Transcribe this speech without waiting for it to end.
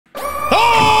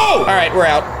All right, we're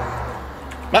out.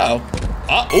 Uh-oh.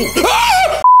 Uh-oh.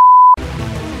 Ah!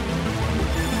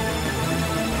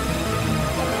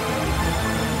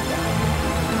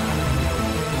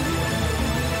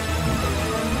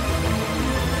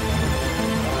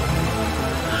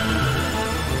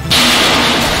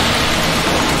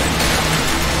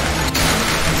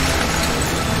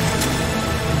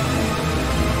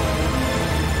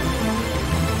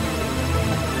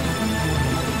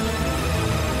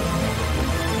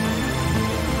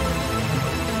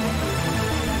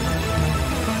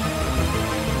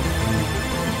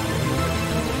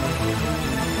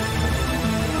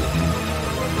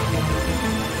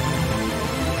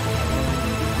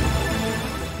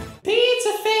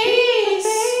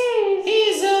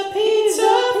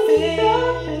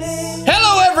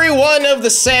 One of the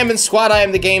Salmon Squad. I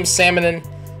am the GameSalmon, and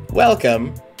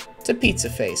welcome to Pizza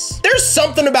Face. There's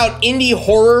something about indie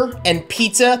horror and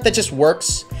pizza that just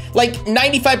works. Like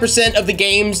 95% of the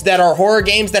games that are horror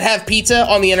games that have pizza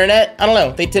on the internet, I don't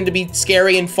know, they tend to be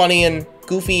scary and funny and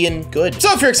goofy and good.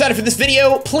 So if you're excited for this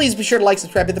video, please be sure to like,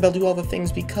 subscribe, hit the bell, do all the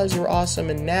things because you're awesome.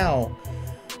 And now,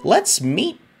 let's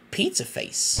meet Pizza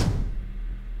Face.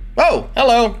 Oh,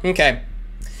 hello, okay.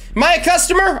 Am I a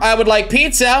customer? I would like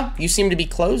pizza. You seem to be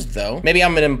closed though. Maybe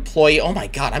I'm an employee. Oh my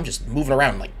God, I'm just moving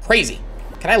around like crazy.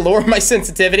 Can I lower my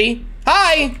sensitivity?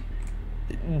 Hi,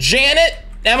 Janet,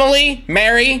 Emily,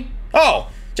 Mary. Oh,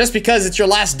 just because it's your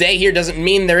last day here doesn't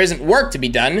mean there isn't work to be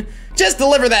done. Just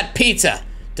deliver that pizza.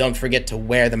 Don't forget to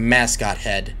wear the mascot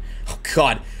head. Oh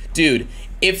God, dude,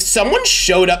 if someone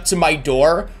showed up to my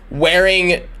door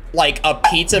wearing like a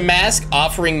pizza mask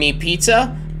offering me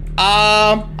pizza,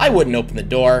 I wouldn't open the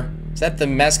door. Is that the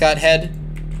mascot head?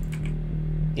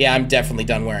 Yeah, I'm definitely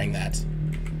done wearing that.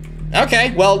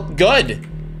 Okay, well, good.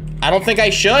 I don't think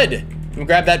I should. I'm gonna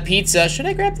grab that pizza. Should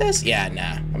I grab this? Yeah,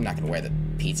 nah, I'm not gonna wear the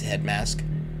pizza head mask.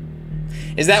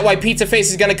 Is that why Pizza Face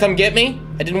is gonna come get me?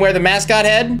 I didn't wear the mascot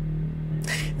head?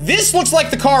 This looks like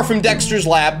the car from Dexter's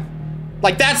Lab.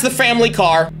 Like, that's the family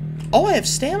car. Oh, I have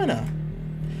stamina.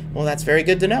 Well, that's very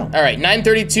good to know. All right,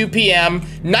 9:32 p.m.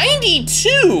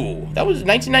 92! That was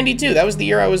 1992. That was the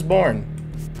year I was born.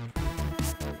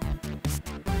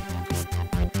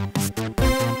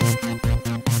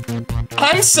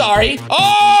 I'm sorry.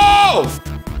 Oh!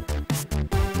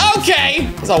 Okay.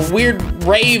 It's a weird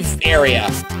rave area.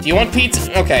 Do you want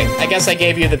pizza? Okay, I guess I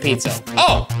gave you the pizza.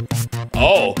 Oh.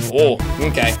 Oh,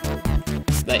 okay.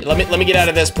 Let me get out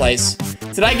of this place.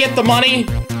 Did I get the money?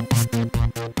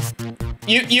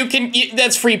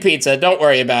 That's free pizza. Don't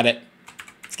worry about it.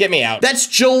 Let's get me out. That's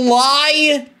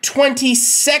July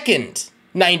 22nd,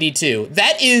 92.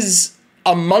 That is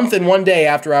a month and 1 day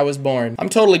after I was born. I'm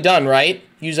totally done, right?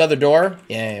 Use other door?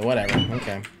 Yeah, whatever.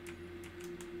 Okay.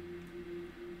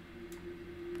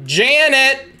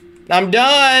 Janet, I'm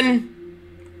done.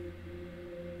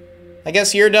 I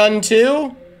guess you're done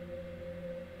too?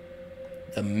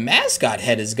 The mascot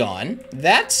head is gone.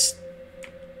 That's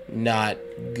not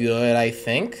good, I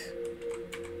think.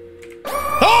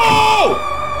 Oh!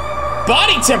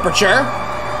 Body temperature?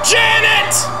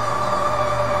 Janet!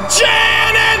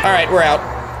 Janet! All right, we're out.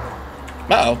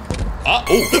 Uh-oh.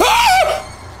 Uh-oh. Ah!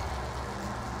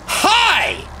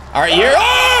 Hi! All right, you're,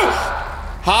 oh!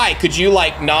 Hi, could you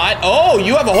like not? Oh,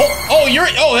 you have a whole,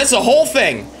 oh, that's a whole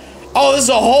thing. Oh, this is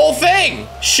a whole thing.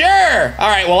 Sure. All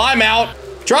right, well, I'm out.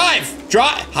 Drive.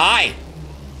 Hi.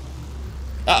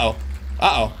 Uh-oh.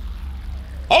 Uh-oh.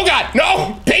 Oh God,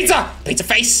 no! Pizza! Pizza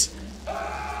Face!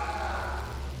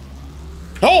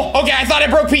 Oh, okay, I thought I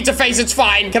broke Pizza Face, it's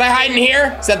fine. Can I hide in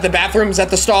here? Is that the bathroom? Is that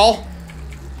the stall?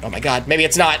 Oh my God, maybe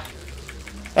it's not.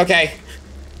 Okay.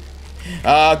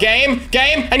 Game,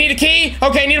 I need a key.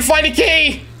 Okay, I need to find a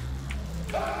key.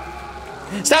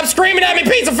 Stop screaming at me,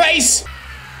 Pizza Face!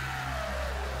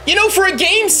 You know, for a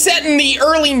game set in the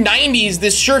early 90s,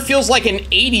 this sure feels like an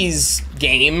 80s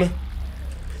game.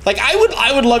 Like, I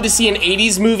would love to see an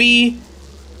 80s movie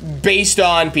based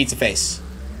on Pizza Face.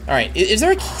 All right, is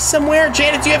there a key somewhere?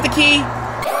 Janet, do you have the key?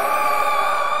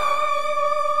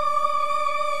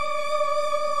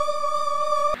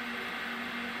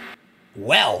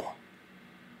 Well.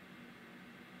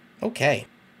 Okay.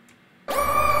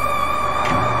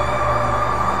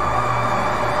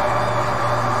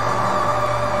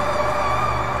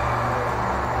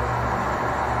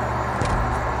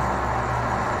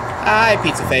 Hi,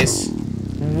 Pizza Face.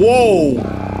 Whoa.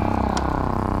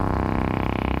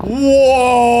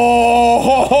 Whoa.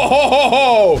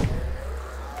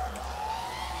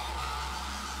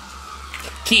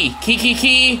 Key.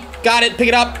 Got it. Pick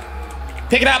it up.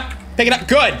 Good.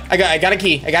 I got a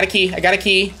key. I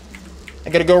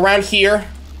gotta go around here.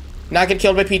 Not get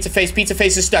killed by Pizza Face. Pizza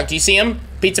Face is stuck. Do you see him?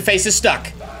 Pizza Face is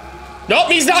stuck.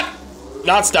 Nope, he's not.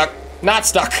 Not stuck. Not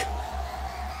stuck.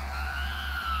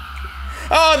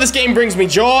 Oh, this game brings me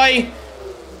joy.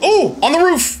 Ooh, on the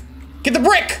roof. Get the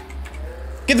brick.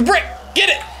 Get the brick. Get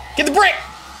it. Get the brick.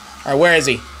 All right, where is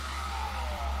he?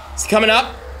 Is he coming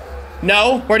up?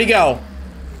 No, where'd he go?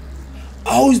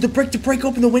 Oh, is the brick to break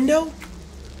open the window?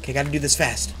 Okay, gotta do this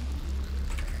fast.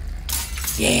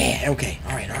 Yeah, okay,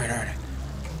 all right.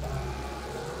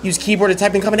 Use keyboard to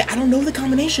type in combination. I don't know the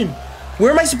combination.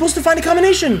 Where am I supposed to find a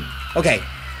combination? Okay,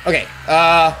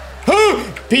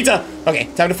 pizza. Okay,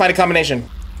 time to find a combination.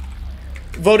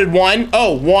 Voted 1.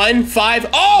 Oh, 1, 5.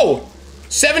 Oh!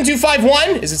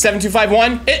 7251? Is it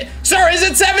 7251? Sir, is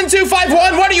it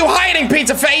 7251? What are you hiding,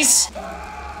 Pizza Face?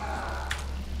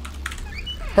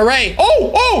 Hooray.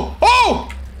 Oh!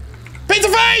 Pizza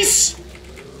Face!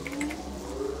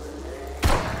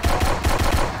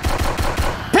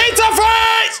 Pizza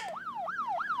Face!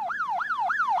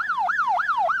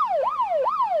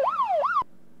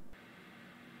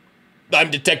 I'm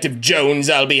Detective Jones.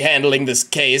 I'll be handling this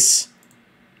case.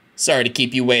 Sorry to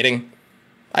keep you waiting.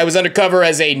 I was undercover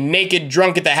as a naked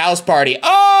drunk at the house party.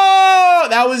 Oh,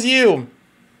 that was you.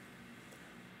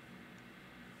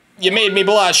 You made me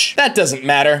blush. That doesn't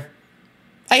matter.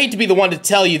 I hate to be the one to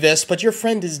tell you this, but your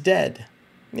friend is dead.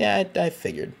 Yeah, I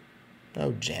figured.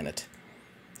 Oh, Janet.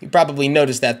 You probably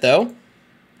noticed that, though.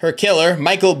 Her killer,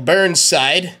 Michael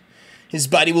Burnside, his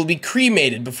body will be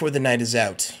cremated before the night is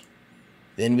out.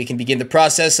 Then we can begin the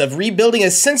process of rebuilding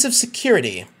a sense of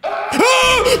security.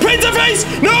 Oh, Pizza Face!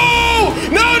 No!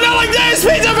 No, not like this!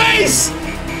 Pizza Face!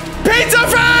 Pizza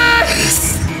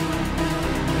Face!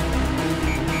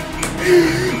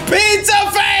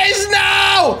 Pizza Face,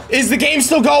 no! Is the game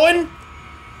still going?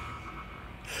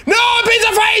 No,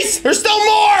 Pizza Face! There's still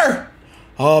more!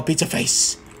 Oh, Pizza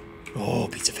Face. Oh,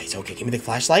 Pizza Face. Okay, give me the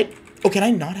flashlight. Oh, can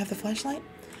I not have the flashlight?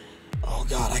 Oh,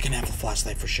 God, I can have the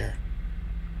flashlight for sure.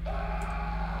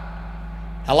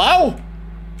 Hello?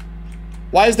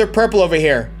 Why is there purple over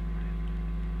here?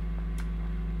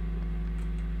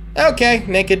 Okay,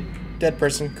 naked, dead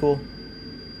person, cool.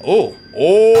 Oh.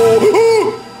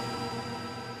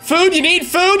 Food, you need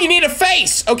food? You need a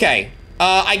face. Okay,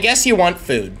 I guess you want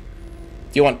food. Do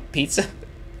you want pizza?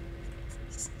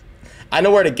 I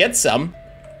know where to get some.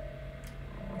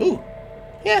 Ooh,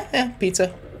 yeah,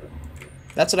 pizza.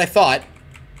 That's what I thought.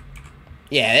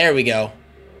 Yeah, there we go.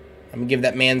 I'm gonna give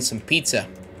that man some pizza.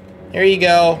 Here you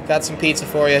go. Got some pizza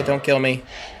for you. Don't kill me.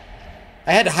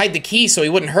 I had to hide the key so he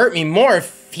wouldn't hurt me more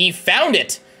if he found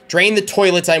it. Drain the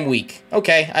toilet. I'm weak.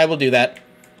 Okay, I will do that.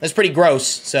 That's pretty gross,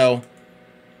 so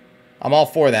I'm all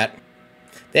for that.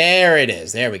 There it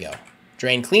is. There we go.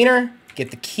 Drain cleaner.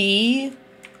 Get the key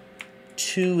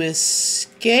to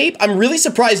escape. I'm really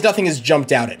surprised nothing has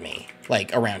jumped out at me,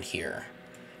 like, around here.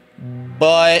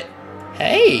 But,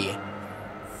 hey.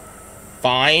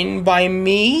 Fine by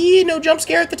me. No jump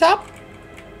scare at the top.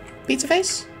 Pizza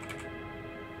Face?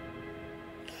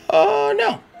 Oh,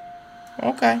 no.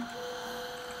 Okay.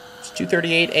 It's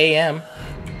 2:38 a.m.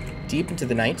 Deep into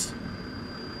the night.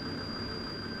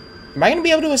 Am I gonna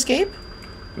be able to escape?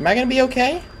 Am I gonna be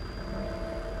okay?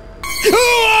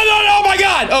 Oh, my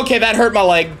God! Okay, that hurt my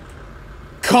leg.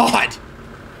 God.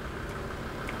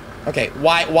 Okay,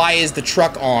 why is the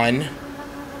truck on?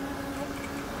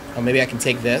 Oh, maybe I can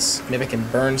take this. Maybe I can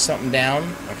burn something down.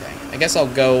 Okay, I guess I'll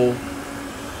go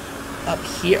up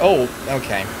here. Oh,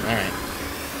 okay, all right.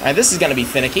 All right, this is gonna be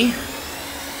finicky.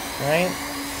 All right.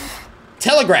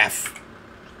 Telegraph.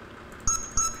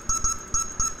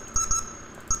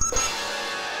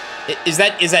 Is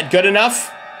that good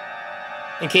enough?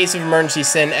 In case of emergency,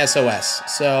 send SOS.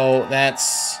 So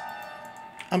that's.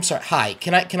 I'm sorry. Hi.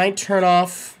 Can I turn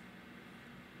off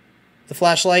the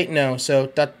flashlight? No. So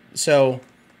dot.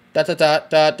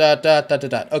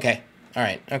 Okay. All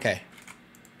right. Okay.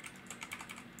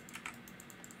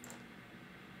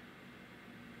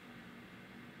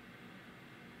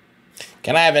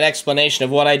 Can I have an explanation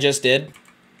of what I just did?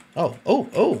 Oh.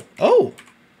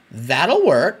 That'll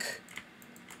work.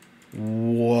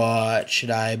 What should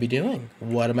I be doing?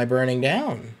 What am I burning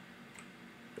down?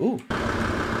 Ooh.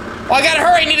 Oh, I gotta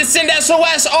hurry. I need to send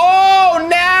SOS. Oh,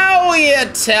 now you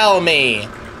tell me.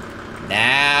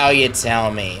 Now you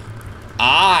tell me.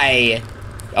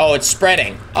 Oh, it's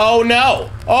spreading. Oh, no.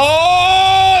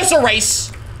 Oh, it's a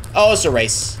race. Oh, it's a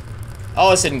race.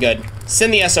 Oh, this isn't good.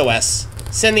 Send the SOS.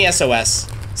 Send the SOS.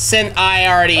 I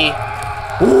already.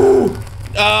 Ooh.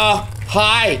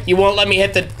 Hi. You won't let me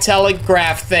hit the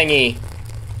telegraph thingy.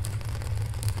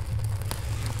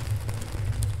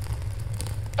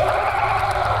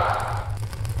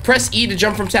 Press E to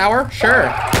jump from tower?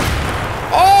 Sure.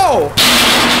 Oh!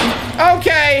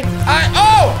 Okay.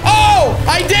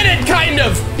 I did it, kind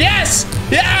of. Yes.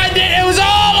 Yeah, I did. It was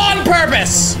all on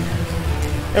purpose.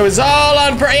 It was all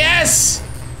on purpose. Yes.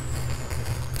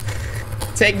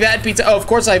 Take that, pizza. Oh, of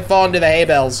course I fall into the hay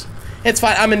bales. It's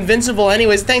fine. I'm invincible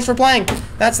anyways. Thanks for playing.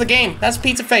 That's the game. That's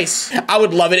Pizza Face. I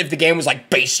would love it if the game was like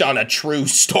based on a true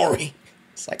story.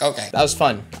 It's like, okay, that was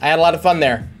fun. I had a lot of fun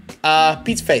there.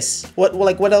 Pizza Face.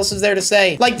 What else is there to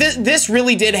say? Like this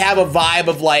really did have a vibe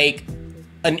of like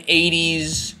an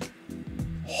 80s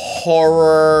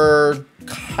horror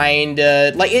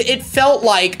kinda, like it felt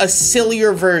like a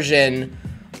sillier version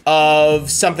of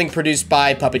something produced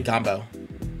by Puppet Combo.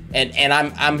 And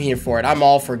I'm here for it. I'm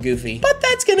all for Goofy. But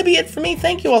that's gonna be it for me.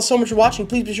 Thank you all so much for watching.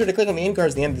 Please be sure to click on the end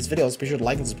cards at the end of this video. Also be sure to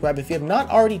like and subscribe if you have not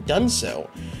already done so.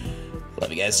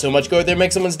 Love you guys so much. Go out there,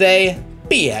 make someone's day.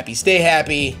 Be happy, stay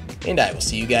happy, and I will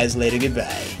see you guys later.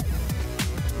 Goodbye.